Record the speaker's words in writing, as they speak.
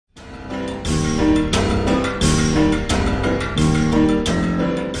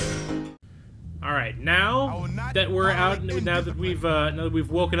that we're out, now that we've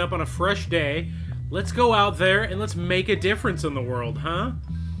woken up on a fresh day, let's go out there and let's make a difference in the world, huh?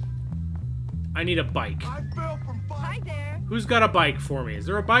 I need a bike. Hi there. Who's got a bike for me? Is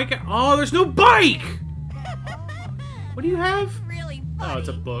there a bike? Oh, there's no bike! What do you have? Really funny. Oh, it's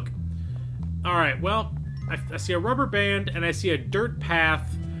a book. Alright, well, I see a rubber band and I see a dirt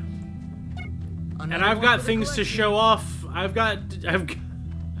path. And I've got things to show off. I've got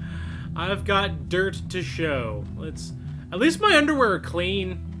dirt to show. At least my underwear are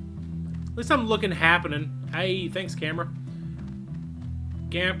clean. At least I'm looking happening. Hey, thanks, camera.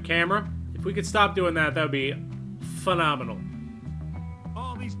 Camera. If we could stop doing that, that would be phenomenal.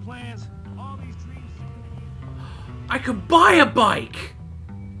 All these plans, all these dreams. I could buy a bike!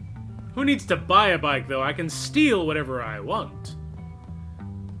 Who needs to buy a bike, though? I can steal whatever I want.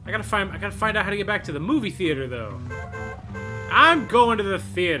 I gotta find out how to get back to the movie theater, though. I'm going to the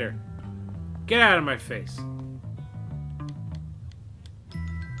theater. Get out of my face.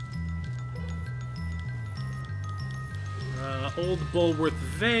 Old Bulworth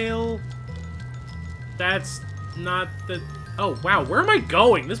Vale. That's not the... Oh, wow, where am I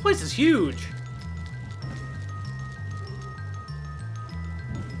going? This place is huge.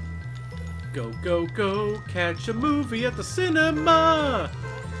 Go, go, go, catch a movie at the cinema!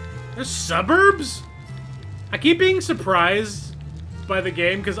 There's suburbs? I keep being surprised by the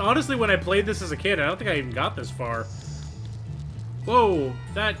game, because honestly, when I played this as a kid, I don't think I even got this far. Whoa,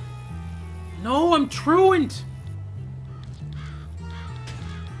 that... No, I'm truant!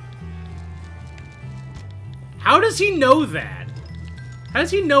 How does he know that? How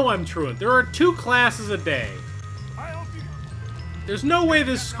does he know I'm truant? There are 2 classes a day. There's no way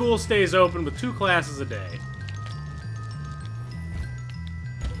this school stays open with 2 classes a day.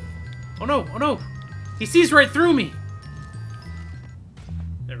 Oh no, oh no! He sees right through me!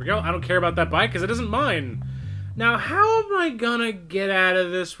 There we go, I don't care about that bike because it isn't mine. Now, how am I gonna get out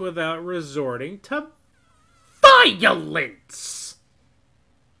of this without resorting to violence?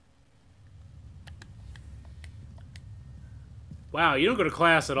 Wow, you don't go to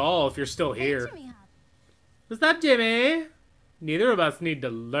class at all if you're still here. What's up, Jimmy? Neither of us need to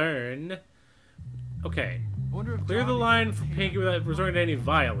learn. Okay. Clear the line for Pinchy without resorting to any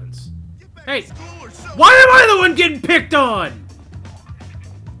violence. Hey! Why am I the one getting picked on?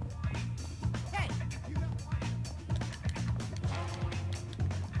 Hey.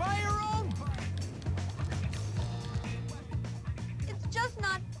 It's just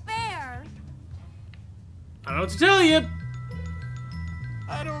not fair. I don't know what to tell you.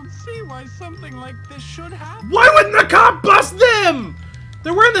 I don't see why something like this should happen. Why wouldn't the cop bust them?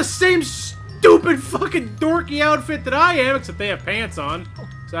 They're wearing the same stupid fucking dorky outfit that I am, except they have pants on.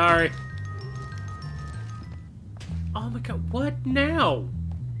 Sorry. Oh my god, what now?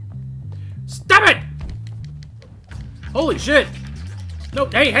 Stop it! Holy shit! No,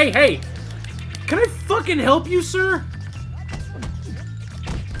 hey, hey, hey! Can I fucking help you, sir?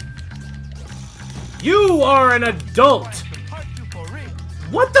 You are an adult!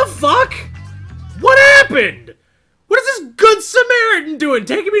 What the fuck? What happened? What is this good Samaritan doing,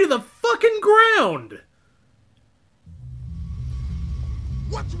 taking me to the fucking ground?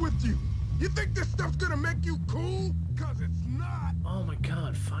 What's with you? You think this stuff's gonna make you cool? Cause it's not. Oh my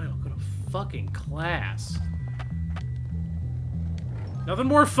god, fine, I'll go to fucking class. Nothing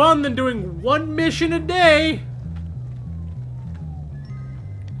more fun than doing 1 mission a day.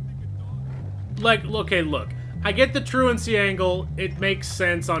 Like, okay, look. I get the truancy angle. It makes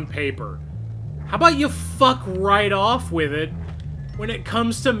sense on paper. How about you fuck right off with it when it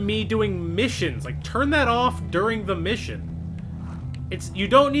comes to me doing missions? Like, turn that off during the mission. You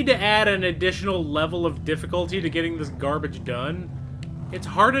don't need to add an additional level of difficulty to getting this garbage done. It's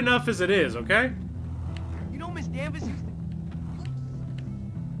hard enough as it is, okay? You know, Miss Davis used to...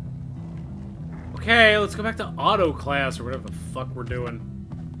 Okay, let's go back to auto class or whatever the fuck we're doing.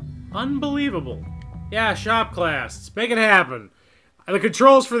 Unbelievable. Yeah, shop class. Let's make it happen. The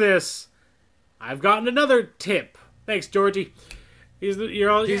controls for this. I've gotten another tip. Thanks, Georgie.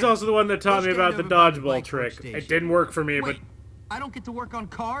 He's also the one that taught me about the dodgeball trick. It didn't work for me, but... I don't get to work on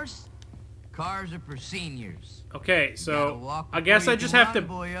cars? Cars are for seniors. Okay, so I guess I just have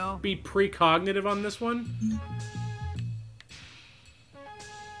to be precognitive on this one.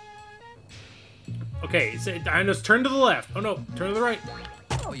 Okay, so I just turn to the left. Oh no, turn to the right.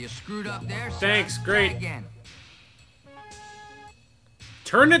 Oh, you screwed up there, son. Thanks, great. Again.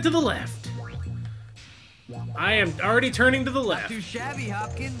 Turn it to the left. I am already turning to the left. Not too shabby,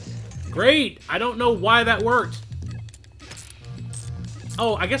 Hopkins. Great. I don't know why that worked.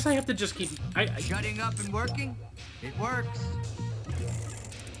 Oh, I guess I have to just keep... Shutting up and working? It works.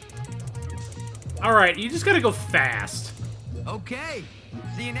 Alright, you just gotta go fast. Okay.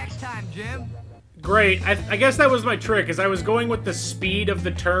 See you next time, Jim. Great. I guess that was my trick, is I was going with the speed of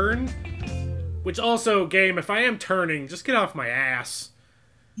the turn. Which also, game, if I am turning, just get off my ass.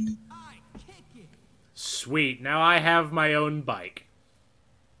 Sweet. Now I have my own bike.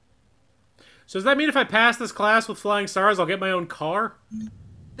 So does that mean if I pass this class with flying stars, I'll get my own car?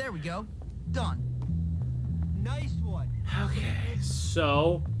 There we go. Done. Nice one. Okay,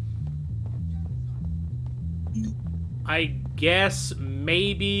 so... I guess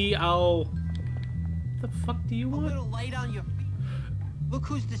maybe I'll... What the fuck do you A want? little light on your feet. Look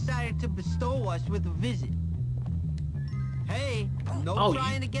who's decided to bestow us with a visit. Hey, no Oh,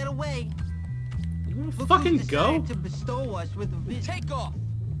 trying to get away. You wanna Look fucking who's go? decided to bestow us with a visit. Take off.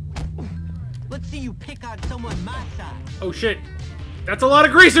 Let's see you pick on someone my size. Oh shit. That's a lot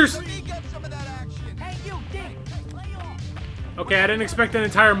of greasers! Let me get some of that action. Hey, you dick! Lay off. Okay, I didn't expect an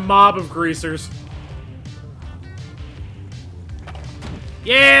entire mob of greasers.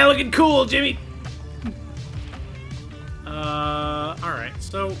 Yeah, looking cool, Jimmy! Alright,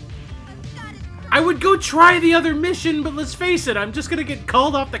 so... I would go try the other mission, but let's face it, I'm just gonna get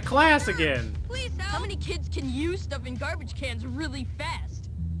called off the class again. Please help. How many kids can use stuff in garbage cans really fast?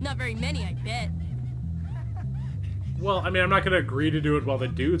 Not very many, I bet. Well, I mean, I'm not gonna agree to do it while the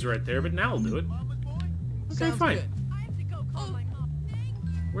dude's right there, but now I'll do it. Okay, Sounds fine. good. I have to go call my mom.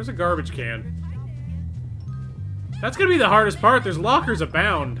 Where's a garbage can? That's gonna be the hardest part. There's lockers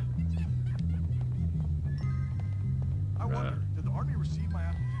abound. I wonder, did the army receive my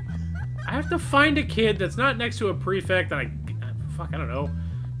application? I have to find a kid that's not next to a prefect, and fuck, I don't know.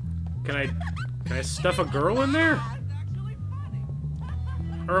 Can I stuff a girl in there?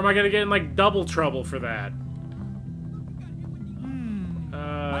 Or am I gonna get in, like, double trouble for that?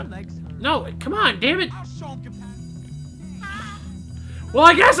 My legs hurt. No, come on, damn it! I'll show him compassion. Well,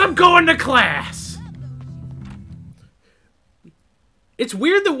 I guess I'm going to class! It's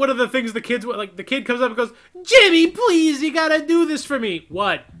weird that one of the things the kids, like, the kid comes up and goes, Jimmy, please, you gotta do this for me.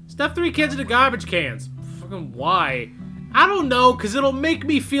 What? Stuff 3 kids into garbage cans. Fucking why? I don't know, because it'll make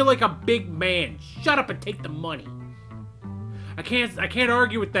me feel like a big man. Shut up and take the money. I can't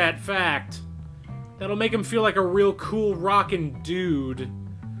argue with that fact. That'll make him feel like a real cool rockin' dude.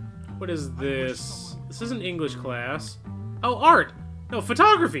 What is this? This isn't English class. Oh, art. No,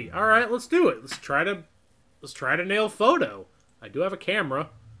 photography. All right, let's do it. Let's try to nail photo. I do have a camera.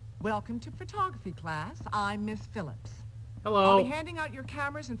 Welcome to photography class. I'm Miss Phillips. Hello. I'll be handing out your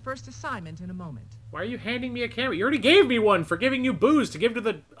cameras and first assignment in a moment. Why are you handing me a camera? You already gave me one for giving you booze to give to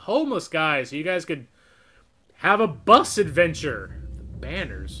the homeless guys so you guys could have a bus adventure. The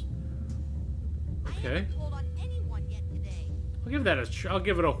banners. Okay. Told on anyone yet today. I'll give that I'll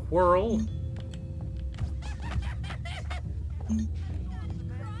give it a whirl.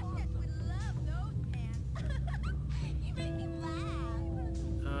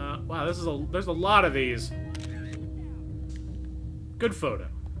 Wow, there's a lot of these. Good photo.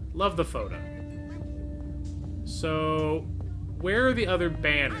 Love the photo. So, where are the other I'm gonna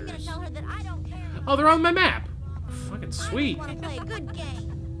banners? tell her that I don't care. Oh, they're on my map. Fucking sweet. I want to play a good game.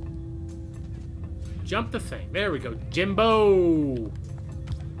 Jump the thing. There we go. Jimbo.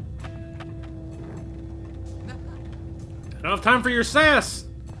 I don't have time for your sass.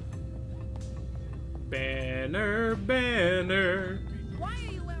 Banner, banner. Why are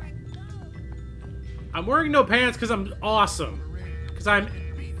you wearing clothes? I'm wearing no pants because I'm awesome. Because I'm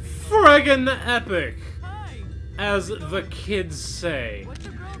friggin' epic. Hey, As the kids say. what's a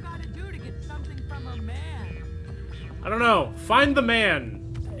girl gotta do to get something from her man? I don't know. Find the man.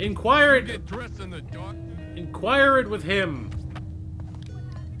 Inquire it. Get dressed in the dark. Inquire it with him.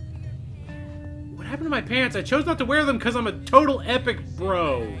 What happened to my pants? I chose not to wear them because I'm a total epic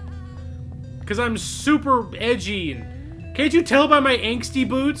bro. Because I'm super edgy. And can't you tell by my angsty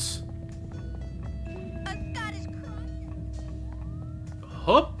boots? A Scottish cross.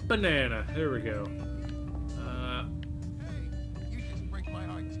 Hop banana. There we go. You just break my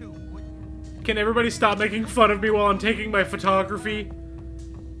heart too, wouldn't you? Can everybody stop making fun of me while I'm taking my photography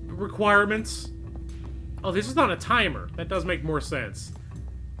requirements? Oh, this is not a timer. That does make more sense.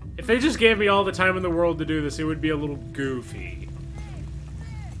 If they just gave me all the time in the world to do this, it would be a little goofy.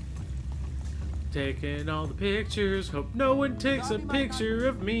 Taking all the pictures. Hope no one takes a picture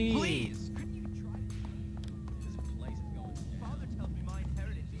of me. Please, couldn't you try? This place is going. Father tells me my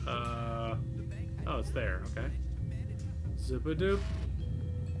inheritance is Oh, it's there. Okay. Zip-a-doop.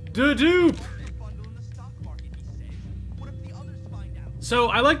 Da-doop! bundle in the stock market, he says. What if the others find out? So,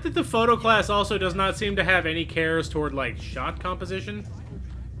 I like that the photo class also does not seem to have any cares toward, like, shot composition.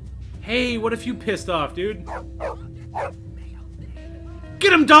 Hey, what if you pissed off, dude?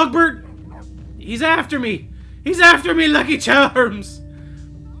 Get him, Dogbert! He's after me! He's after me, Lucky Charms!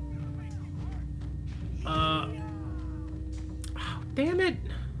 Oh, damn it!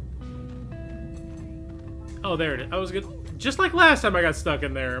 Oh, there it is. I was good. Just like last time I got stuck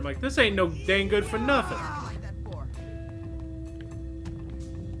in there. I'm like, this ain't no dang good for nothing.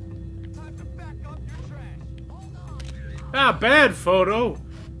 Ah, bad photo.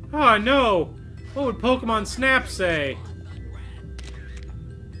 Oh, no. What would Pokemon Snap say?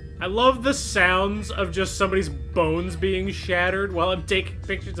 I love the sounds of just somebody's bones being shattered while I'm taking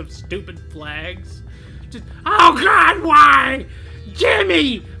pictures of stupid flags. Just, oh God, why?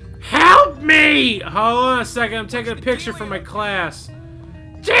 Jimmy, help me! Hold on a second, I'm taking a picture for my class.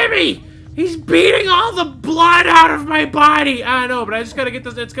 Jimmy, he's beating all the blood out of my body. I know, but I just gotta get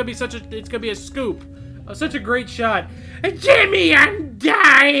this. It's gonna be a scoop. Such a great shot. Jimmy, I'm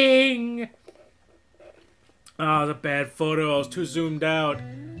dying. Oh, it's a bad photo. I was too zoomed out.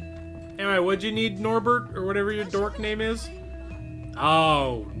 Anyway, what'd you need, Norbert? Or whatever your dork name is?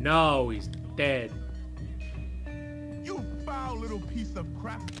 Oh, no, he's dead. You foul little piece of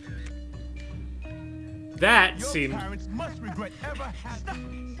crap. That Your seemed... parents must regret ever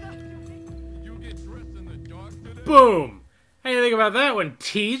having you get dressed in the dark today. Boom! How do you think about that one,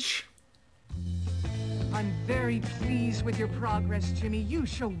 Teach? I'm very pleased with your progress, Jimmy. You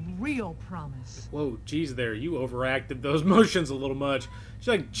show real promise. Whoa, geez there, you overacted those motions a little much.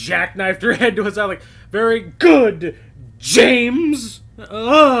 She like jackknifed her head to his side like, very good, James!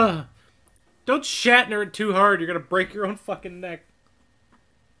 Ugh! Don't Shatner it too hard, you're gonna break your own fucking neck.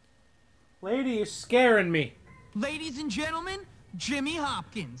 Lady, you're scaring me. Ladies and gentlemen, Jimmy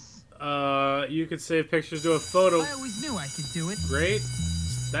Hopkins. You could save pictures to a photo. I always knew I could do it. Great.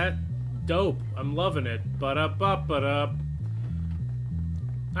 That dope. I'm loving it. But up. Alright,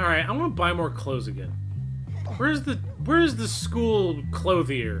 I want to buy more clothes again. Where's the school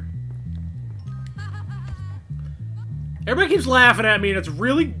clothier? Everybody keeps laughing at me and it's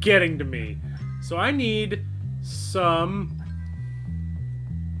really getting to me. So I need some...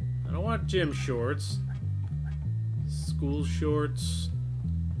 I don't want gym shorts. School shorts.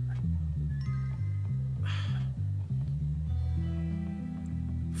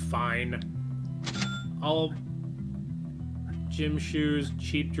 Fine. All gym shoes,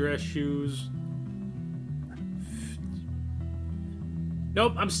 cheap dress shoes.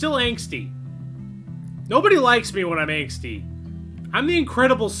 Nope, I'm still angsty. Nobody likes me when I'm angsty. I'm the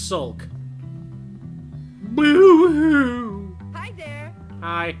Incredible Sulk. Boo-hoo! Hi there.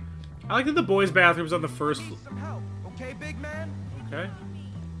 Hi. I like that the boys' bathroom's on the first floor. Some help, okay, big man? Okay.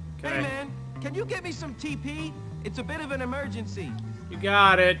 Hey, man, can you get me some TP? It's a bit of an emergency. You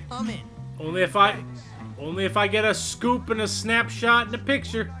got it. I'm in. Only if I get a scoop and a snapshot and a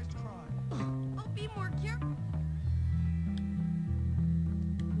picture. I'll be more careful.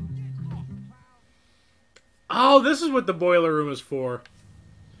 Oh, this is what the boiler room is for.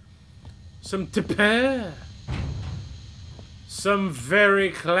 Some tepe. Some very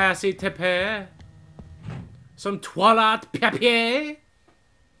classy tepe. Some toilette papier.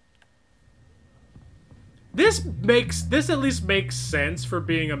 This at least makes sense for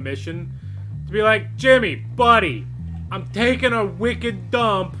being a mission. To be like, Jimmy, buddy, I'm taking a wicked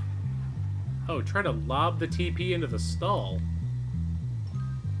dump. Oh, try to lob the TP into the stall.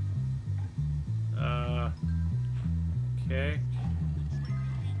 Okay.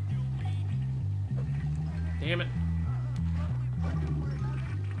 Damn it.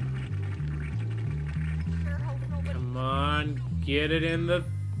 Come on, get it in the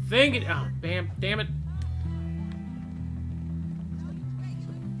thing. Oh, bam, damn it.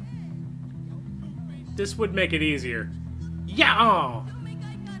 This would make it easier. Yeah! Oh. Don't make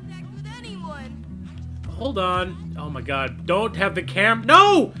eye contact with anyone. Hold on. Oh my god. Don't have the cam.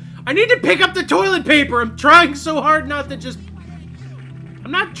 No! I need to pick up the toilet paper! I'm trying so hard not to just... I'm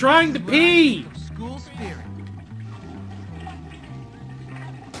not trying to pee! School spirit.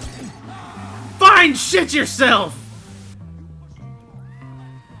 Fine, shit yourself!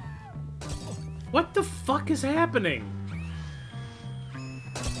 What the fuck is happening?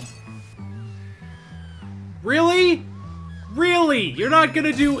 Really? Really? You're not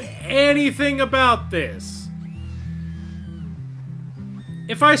gonna do anything about this?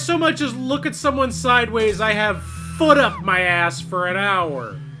 If I so much as look at someone sideways, I have foot up my ass for an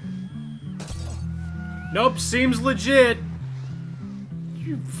hour. Nope, seems legit.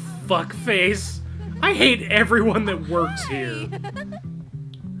 You fuckface. I hate everyone that works here.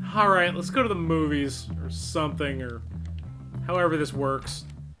 Alright, let's go to the movies, or something, or however this works.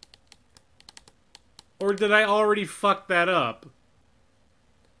 Or did I already fuck that up?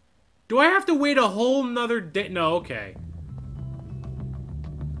 Do I have to wait a whole nother day? No, okay.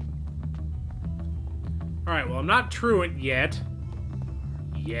 Alright, well, I'm not truant yet.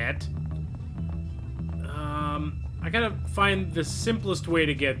 I gotta find the simplest way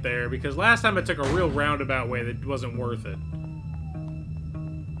to get there, because last time I took a real roundabout way that wasn't worth it.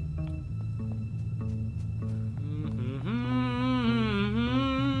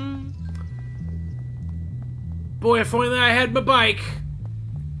 Boy, if only I had my bike.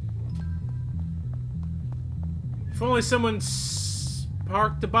 If only someone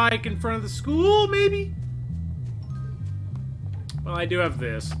parked the bike in front of the school, maybe? Well, I do have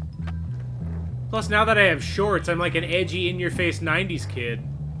this. Plus, now that I have shorts, I'm like an edgy, in-your-face 90s kid.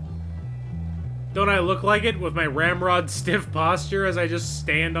 Don't I look like it with my ramrod stiff posture as I just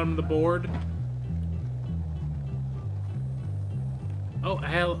stand on the board? Oh,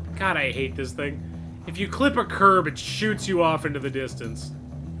 hell. God, I hate this thing. If you clip a curb, it shoots you off into the distance.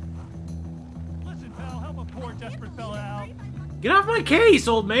 Listen, pal, help a poor desperate fella out. Get off my case,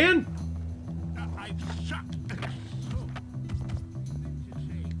 old man!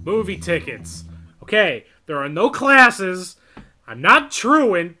 Movie tickets. Okay, there are no classes. I'm not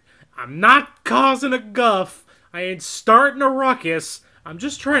truant. I'm not causing a guff. I ain't starting a ruckus. I'm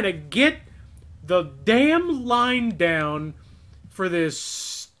just trying to get the damn line down for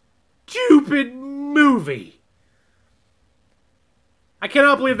this stupid movie. I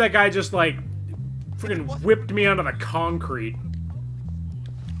cannot believe that guy just, like, freaking whipped me onto the concrete.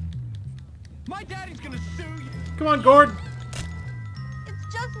 My daddy's gonna sue you. Come on, Gord.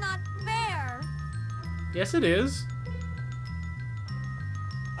 It's just not fair. Yes, it is.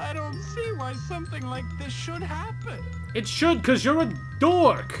 I don't see why something like this should happen. It should, because you're a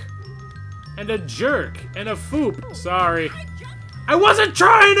dork. And a jerk. And a foop. Sorry. I wasn't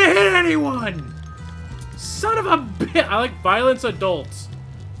trying to hit anyone! Son of a bitch! I like violence adults.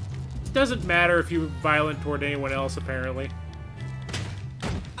 It doesn't matter if you're violent toward anyone else, apparently.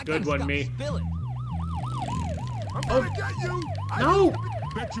 Good one, me. I'm gonna get you. No!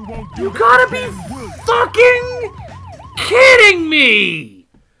 Bet you won't do You that, gotta be Ken, will you? fucking kidding me!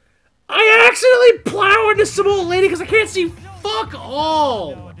 I accidentally plow into some old lady because I can't see fuck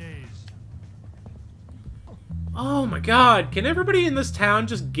all! Nowadays. Oh my god, can everybody in this town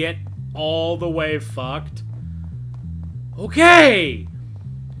just get all the way fucked? Okay!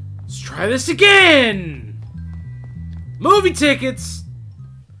 Let's try this again! Movie tickets!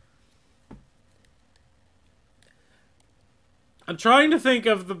 I'm trying to think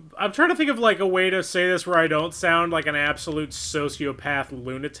of like a way to say this where I don't sound like an absolute sociopath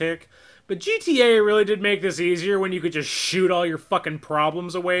lunatic. But GTA really did make this easier when you could just shoot all your fucking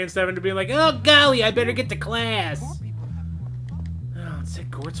problems away instead of having to be like, oh golly, I better get to class. Oh, let's take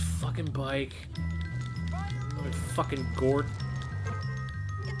Gort's fucking bike. Another fucking Gort.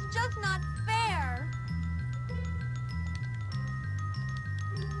 It's just not fair.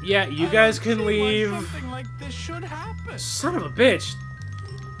 Yeah, you guys I can don't see why leave. something like this should happen. Son of a bitch.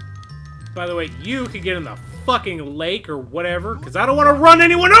 By the way, you can get in the fucking lake or whatever, because I don't want to run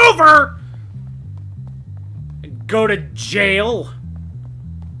anyone over! And go to jail.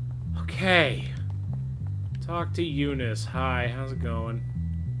 Okay. Talk to Eunice. Hi, how's it going?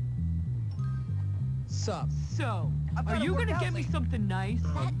 Sup? So, are you gonna get me something nice?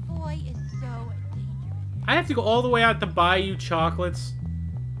 That boy is so dangerous. I have to go all the way out to buy you chocolates?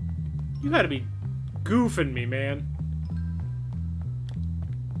 You gotta be goofing me, man.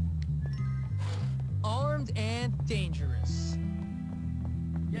 Armed and dangerous.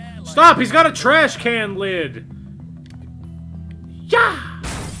 Yeah, like Stop! He's got a trash can lid! Yeah!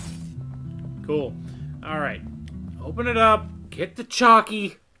 Cool. Alright. Open it up. Get the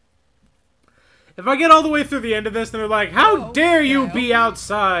chalky. If I get all the way through the end of this, then they're like, how dare you be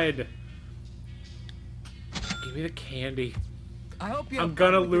outside? Give me the candy. I hope you I'm have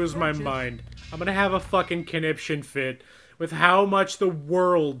gonna fun with your lose my purchase. mind. I'm gonna have a fucking conniption fit with how much the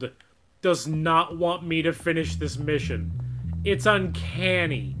world does not want me to finish this mission. It's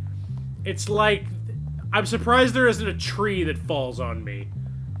uncanny. It's like... I'm surprised there isn't a tree that falls on me.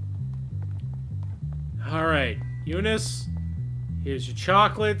 Alright, Eunice, here's your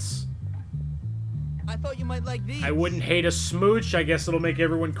chocolates. I thought you might like these. I wouldn't hate a smooch. I guess it'll make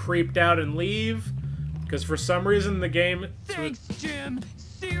everyone creeped out and leave. Because for some reason the game... Thanks, Jim.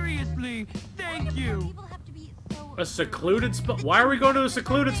 Seriously, thank you. People have to be so A secluded spot? Why are we going to a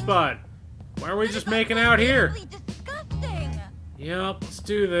secluded spot? Why are we just making out here? really disgusting. Yep, let's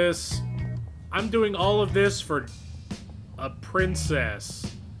do this. I'm doing all of this for a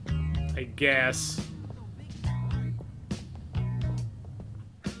princess, I guess.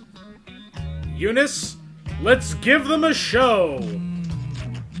 Eunice, let's give them a show.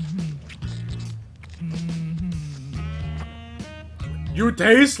 You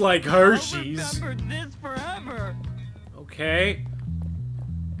taste like Hershey's. Remember this forever. Okay.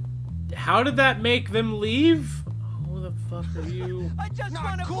 How did that make them leave? Who the fuck are you? I just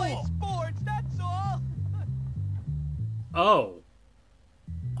want to play sports, that's all. Oh.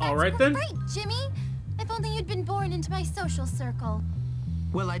 Alright then. Great, Jimmy. If only you'd been born into my social circle.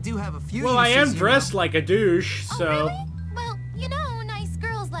 Well, I do have a few Well, I am uses, dressed like a douche, so... Oh, really? Well, you know, nice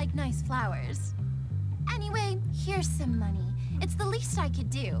girls like nice flowers. Anyway, here's some money. It's the least I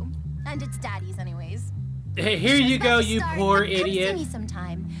could do. And it's Daddy's anyways. Hey, here you go, you poor idiot. Come see me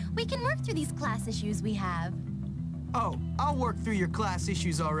sometime. We can work through these class issues we have. Oh, I'll work through your class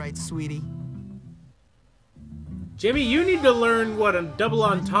issues all right, sweetie. Jimmy, you need to learn what a double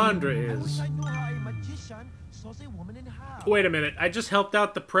entendre is. Wait a minute, I just helped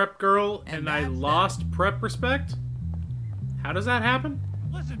out the prep girl and I lost prep respect? How does that happen?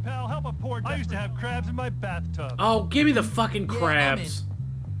 Listen, pal, help a poor I used to have crabs in my bathtub. Oh, give me the fucking crabs.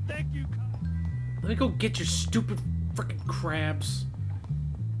 Thank you. Let me go get your stupid frickin' crabs.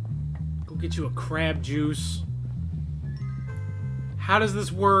 Go get you a crab juice. How does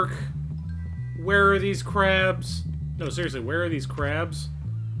this work? Where are these crabs? No, seriously, where are these crabs?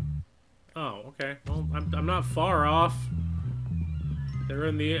 Oh, okay. Well, I'm not far off. They're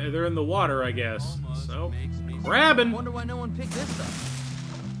in the water, I guess. So, crabbing. Wonder why no one picked this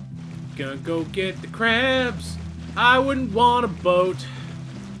up. Gonna go get the crabs. I wouldn't want a boat.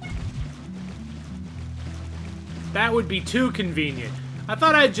 That would be too convenient. I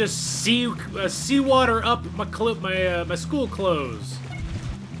thought I'd just seawater up my school clothes.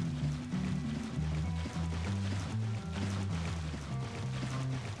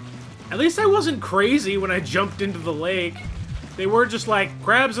 At least I wasn't crazy when I jumped into the lake. They were just like,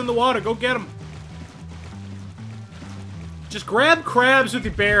 crabs in the water, go get them. Just grab crabs with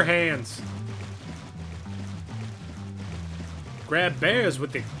your bare hands. Grab bears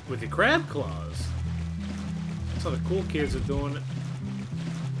with the crab claws. That's how the cool kids are doing it.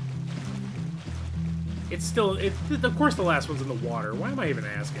 It's still, of course the last one's in the water. Why am I even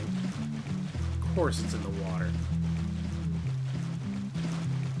asking? Of course it's in the water.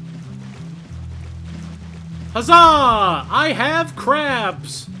 Huzzah! I have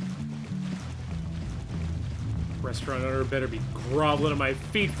crabs! Restaurant owner better be groveling at my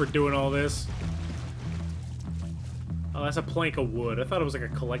feet for doing all this. Oh, that's a plank of wood. I thought it was like a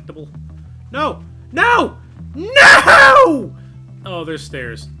collectible. No! No! No! Oh, there's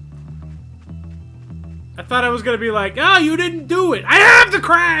stairs. I thought I was gonna be like, oh, you didn't do it! I have the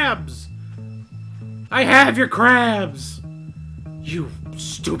crabs! I have your crabs! You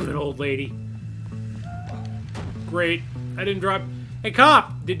stupid old lady. Great. I didn't drop... Hey,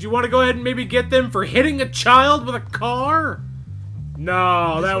 cop! Did you want to go ahead and maybe get them for hitting a child with a car?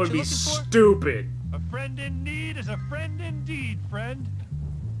 No, that would be stupid. A friend in need is a friend indeed, friend.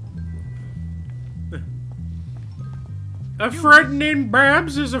 A friend named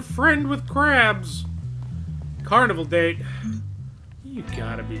Babs is a friend with crabs. Carnival date. You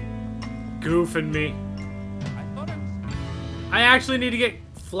gotta be goofing me. I actually need to get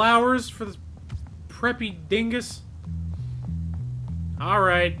flowers for this preppy dingus.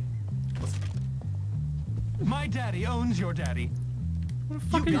 Alright. My daddy owns your daddy. Wanna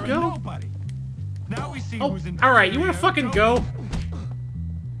fucking You go? nobody. Now we see Oh, who's in. alright, you wanna fucking go?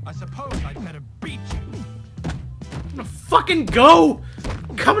 I suppose I'd better beat you. Wanna fucking go?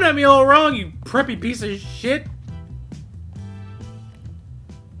 Coming at me all wrong, you preppy piece of shit.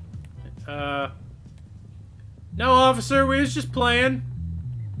 No, officer, we was just playing.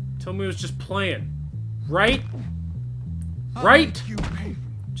 Told me we was just playing. Right? Right?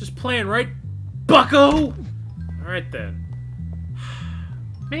 Just playing, right, bucko? Alright then.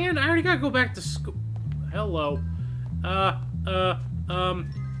 Man, I already gotta go back to school. Hello.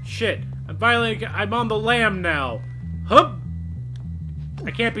 Shit. I'm violating. I'm on the lam now. Hup!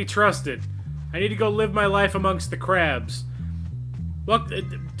 I can't be trusted. I need to go live my life amongst the crabs. Look,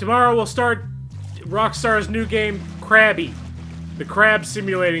 tomorrow we'll start Rockstar's new game, Krabby. The crab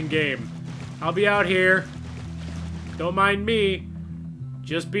simulating game. I'll be out here. Don't mind me.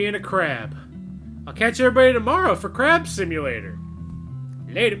 Just being a crab. I'll catch everybody tomorrow for Crab Simulator.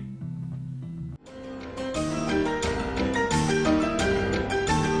 Later.